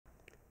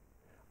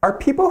Are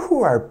people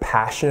who are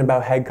passionate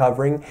about head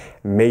covering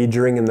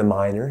majoring in the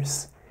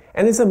minors?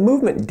 And is a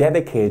movement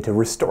dedicated to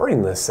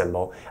restoring this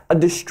symbol a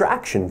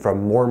distraction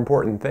from more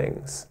important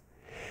things?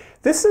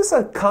 This is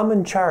a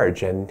common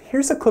charge, and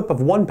here's a clip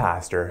of one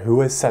pastor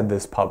who has said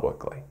this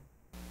publicly.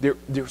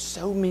 There's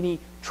so many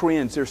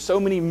trends, there's so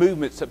many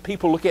movements that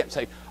people look at and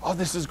say, oh,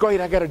 this is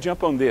great, I got to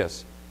jump on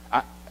this.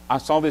 I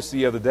saw this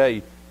the other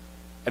day,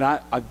 and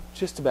I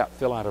just about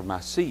fell out of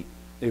my seat.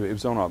 It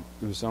was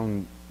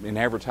on an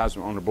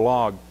advertisement on a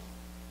blog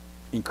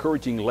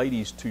encouraging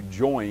ladies to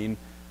join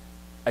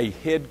a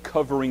head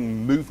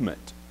covering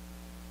movement.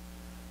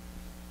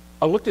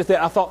 I looked at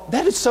that, I thought,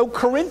 that is so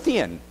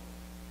Corinthian.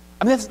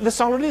 I mean, that's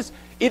all it is.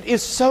 It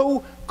is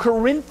so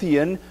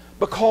Corinthian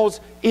because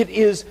it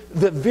is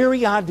the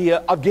very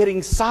idea of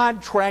getting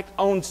sidetracked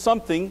on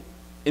something,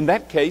 in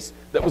that case,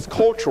 that was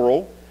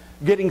cultural,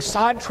 getting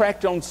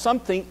sidetracked on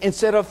something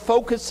instead of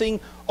focusing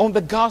on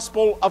the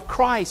gospel of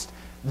Christ.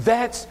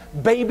 That's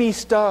baby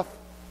stuff.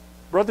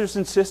 Brothers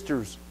and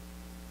sisters,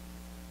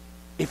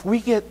 if we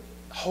get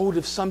hold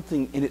of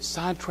something and it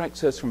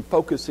sidetracks us from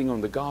focusing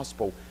on the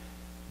gospel,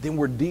 then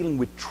we're dealing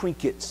with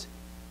trinkets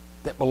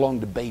that belong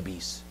to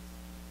babies,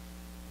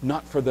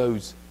 not for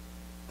those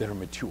that are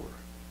mature.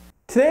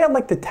 Today I'd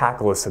like to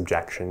tackle this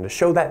objection to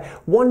show that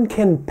one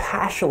can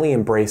passionately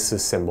embrace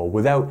this symbol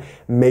without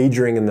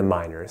majoring in the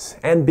minors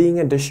and being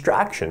a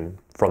distraction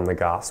from the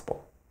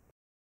gospel.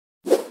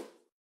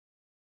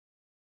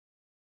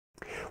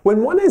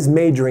 When one is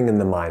majoring in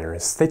the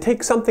minors, they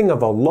take something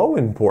of a low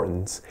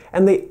importance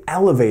and they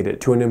elevate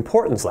it to an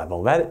importance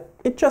level that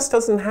it just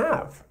doesn't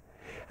have.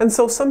 And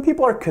so some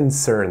people are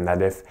concerned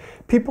that if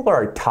people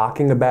are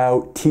talking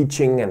about,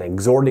 teaching, and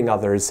exhorting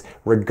others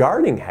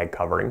regarding head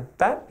covering,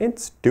 that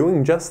it's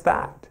doing just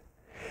that.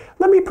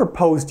 Let me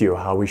propose to you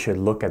how we should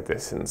look at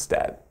this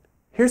instead.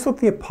 Here's what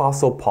the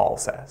Apostle Paul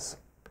says.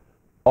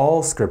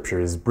 All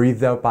Scripture is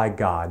breathed out by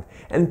God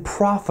and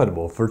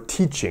profitable for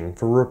teaching,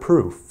 for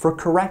reproof, for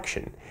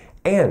correction,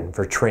 and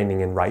for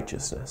training in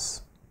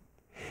righteousness.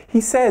 He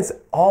says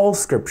all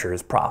Scripture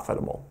is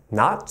profitable,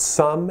 not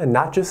some and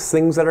not just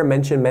things that are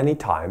mentioned many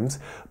times,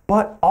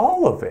 but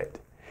all of it.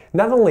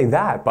 Not only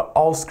that, but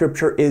all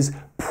Scripture is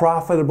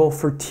profitable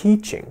for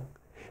teaching.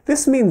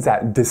 This means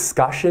that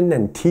discussion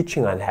and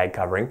teaching on head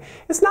covering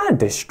is not a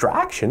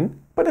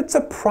distraction, but it's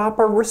a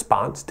proper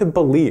response to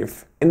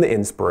belief in the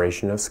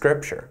inspiration of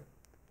Scripture.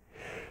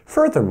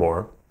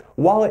 Furthermore,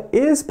 while it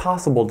is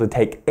possible to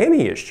take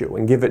any issue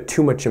and give it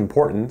too much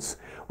importance,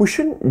 we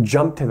shouldn't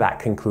jump to that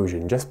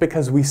conclusion just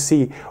because we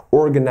see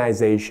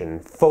organization,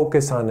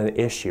 focus on an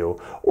issue,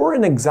 or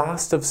an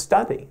exhaustive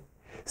study.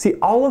 See,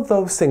 all of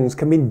those things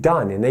can be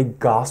done in a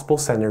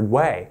gospel-centered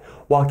way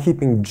while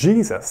keeping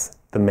Jesus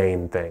the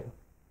main thing.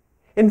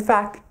 In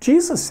fact,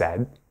 Jesus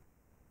said,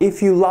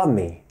 "If you love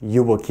me,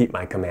 you will keep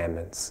my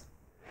commandments."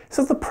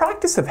 So the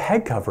practice of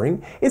head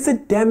covering is a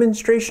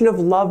demonstration of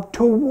love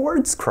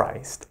towards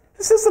Christ.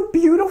 This is a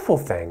beautiful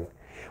thing.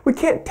 We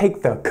can't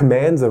take the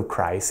commands of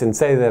Christ and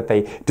say that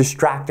they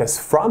distract us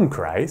from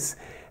Christ.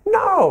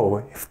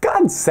 No, if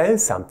God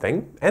says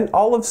something, and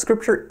all of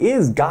Scripture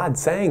is God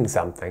saying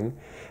something,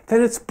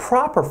 then it's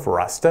proper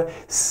for us to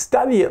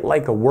study it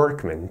like a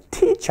workman,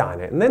 teach on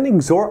it, and then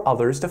exhort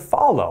others to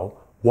follow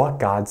what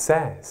God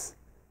says.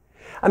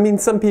 I mean,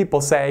 some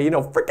people say,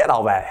 forget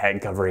all that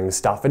head covering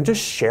stuff and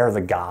just share the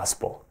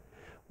gospel.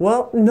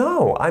 Well,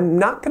 no, I'm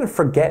not going to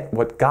forget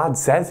what God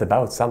says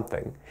about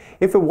something.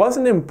 If it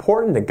wasn't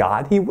important to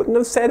God, He wouldn't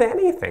have said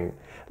anything,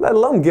 let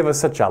alone give us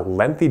such a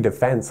lengthy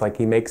defense like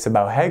He makes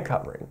about head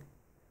covering.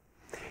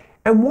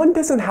 And one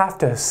doesn't have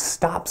to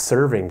stop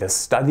serving to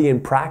study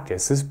and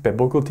practice this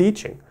biblical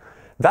teaching.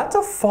 That's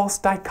a false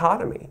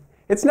dichotomy.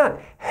 It's not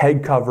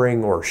head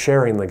covering or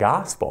sharing the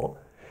gospel.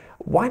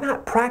 Why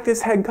not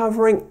practice head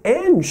covering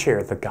and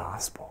share the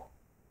gospel?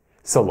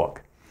 So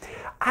look,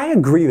 I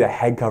agree that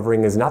head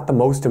covering is not the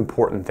most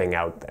important thing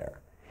out there.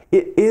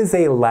 It is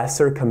a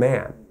lesser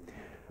command.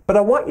 But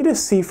I want you to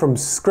see from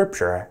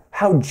Scripture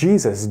how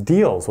Jesus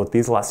deals with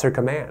these lesser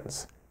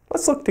commands.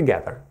 Let's look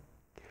together.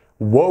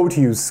 Woe to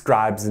you,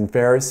 scribes and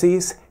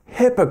Pharisees,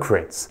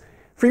 hypocrites!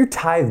 For you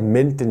tithe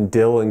mint and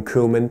dill and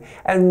cumin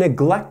and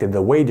neglected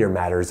the weightier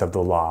matters of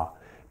the law,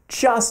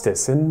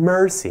 justice and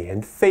mercy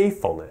and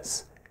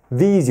faithfulness.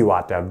 These you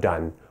ought to have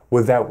done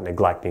without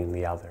neglecting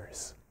the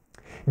others.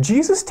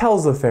 Jesus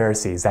tells the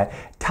Pharisees that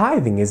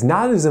tithing is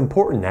not as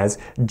important as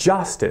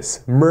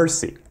justice,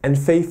 mercy, and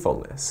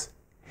faithfulness.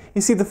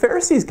 You see, the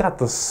Pharisees got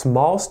the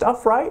small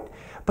stuff right,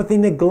 but they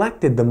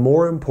neglected the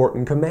more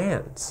important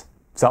commands.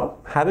 So,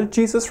 how did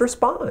Jesus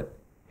respond?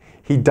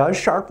 He does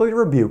sharply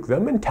rebuke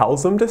them and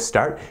tells them to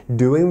start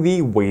doing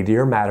the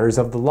weightier matters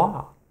of the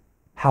law.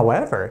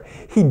 However,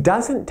 He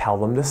doesn't tell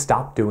them to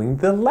stop doing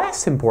the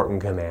less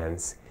important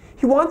commands.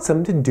 He wants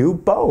them to do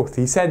both.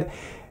 He said,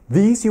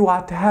 "These you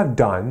ought to have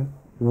done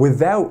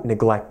without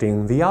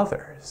neglecting the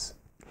others."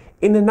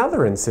 In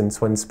another instance,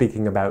 when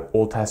speaking about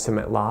Old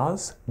Testament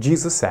laws,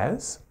 Jesus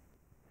says,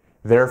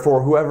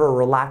 Therefore, whoever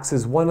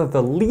relaxes one of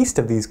the least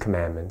of these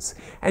commandments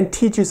and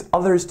teaches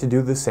others to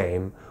do the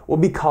same will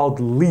be called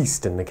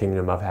least in the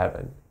kingdom of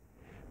heaven.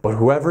 But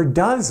whoever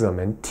does them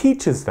and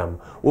teaches them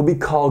will be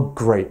called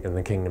great in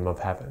the kingdom of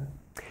heaven.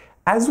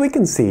 As we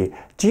can see,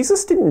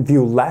 Jesus didn't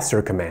view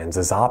lesser commands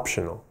as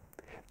optional.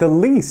 The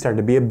least are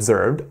to be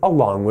observed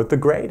along with the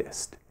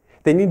greatest.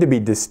 They need to be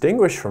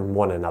distinguished from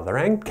one another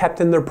and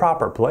kept in their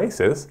proper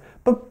places,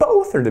 but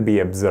both are to be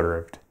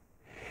observed.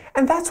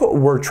 And that's what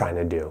we're trying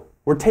to do.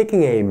 We're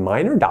taking a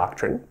minor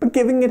doctrine, but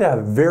giving it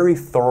a very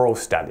thorough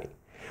study.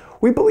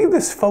 We believe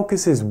this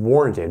focus is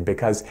warranted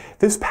because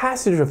this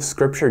passage of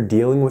Scripture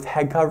dealing with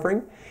head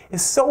covering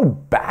is so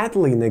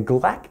badly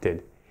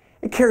neglected.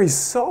 It carries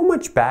so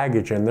much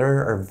baggage, and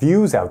there are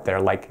views out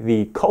there like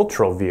the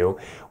cultural view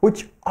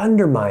which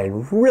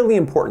undermine really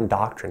important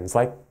doctrines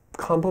like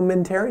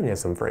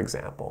complementarianism, for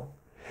example.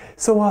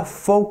 So a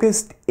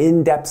focused,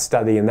 in-depth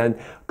study and then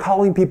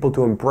calling people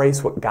to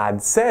embrace what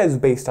God says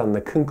based on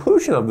the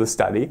conclusion of the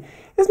study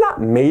is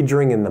not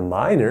majoring in the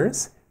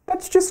minors.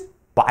 That's just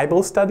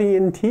Bible study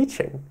and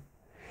teaching.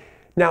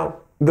 Now,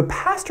 the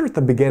pastor at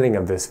the beginning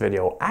of this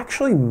video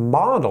actually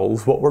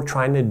models what we're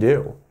trying to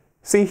do.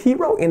 See, he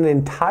wrote an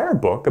entire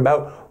book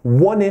about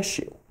one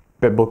issue,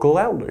 biblical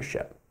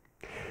eldership.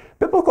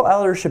 Biblical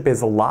eldership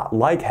is a lot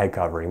like head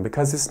covering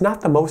because it's not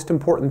the most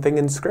important thing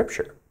in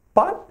Scripture.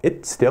 But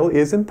it still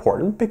is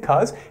important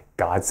because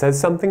God says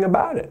something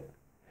about it.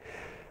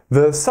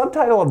 The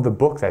subtitle of the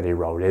book that he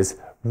wrote is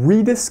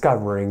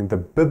Rediscovering the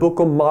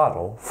Biblical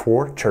Model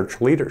for Church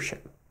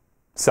Leadership.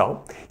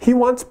 So, he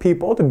wants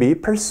people to be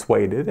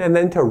persuaded and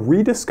then to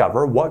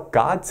rediscover what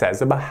God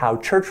says about how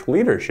church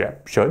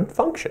leadership should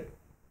function.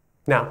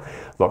 Now,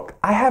 look,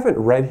 I haven't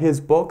read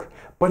his book,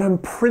 but I'm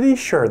pretty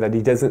sure that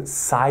he doesn't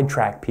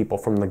sidetrack people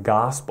from the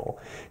gospel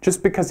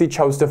just because he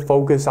chose to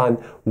focus on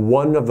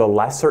one of the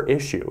lesser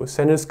issues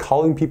and is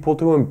calling people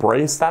to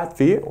embrace that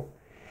view.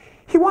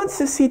 He wants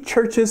to see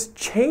churches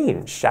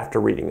changed after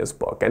reading his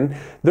book, and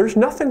there's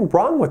nothing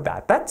wrong with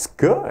that. That's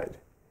good.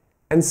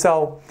 And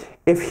so,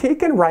 if he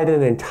can write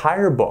an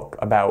entire book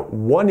about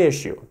one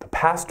issue, the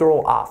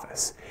pastoral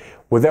office,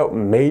 without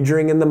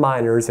majoring in the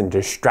minors and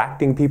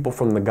distracting people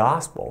from the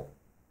gospel,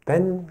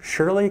 then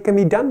surely it can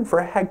be done for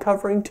a head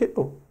covering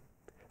too.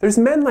 There's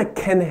men like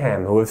Ken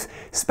Ham who have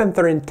spent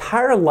their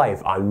entire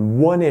life on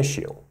one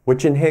issue,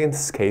 which in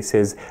his case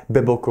is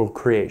biblical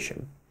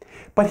creation.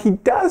 But he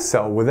does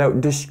so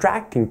without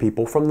distracting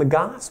people from the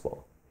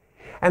gospel.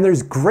 And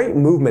there's great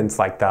movements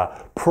like the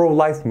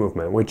pro-life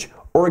movement, which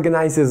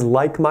organizes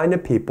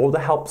like-minded people to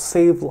help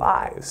save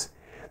lives.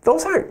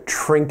 Those aren't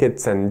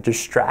trinkets and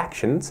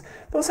distractions.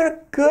 Those are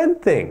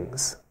good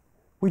things.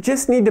 We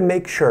just need to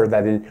make sure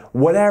that in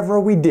whatever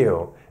we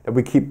do, that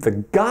we keep the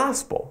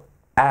gospel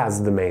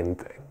as the main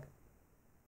thing.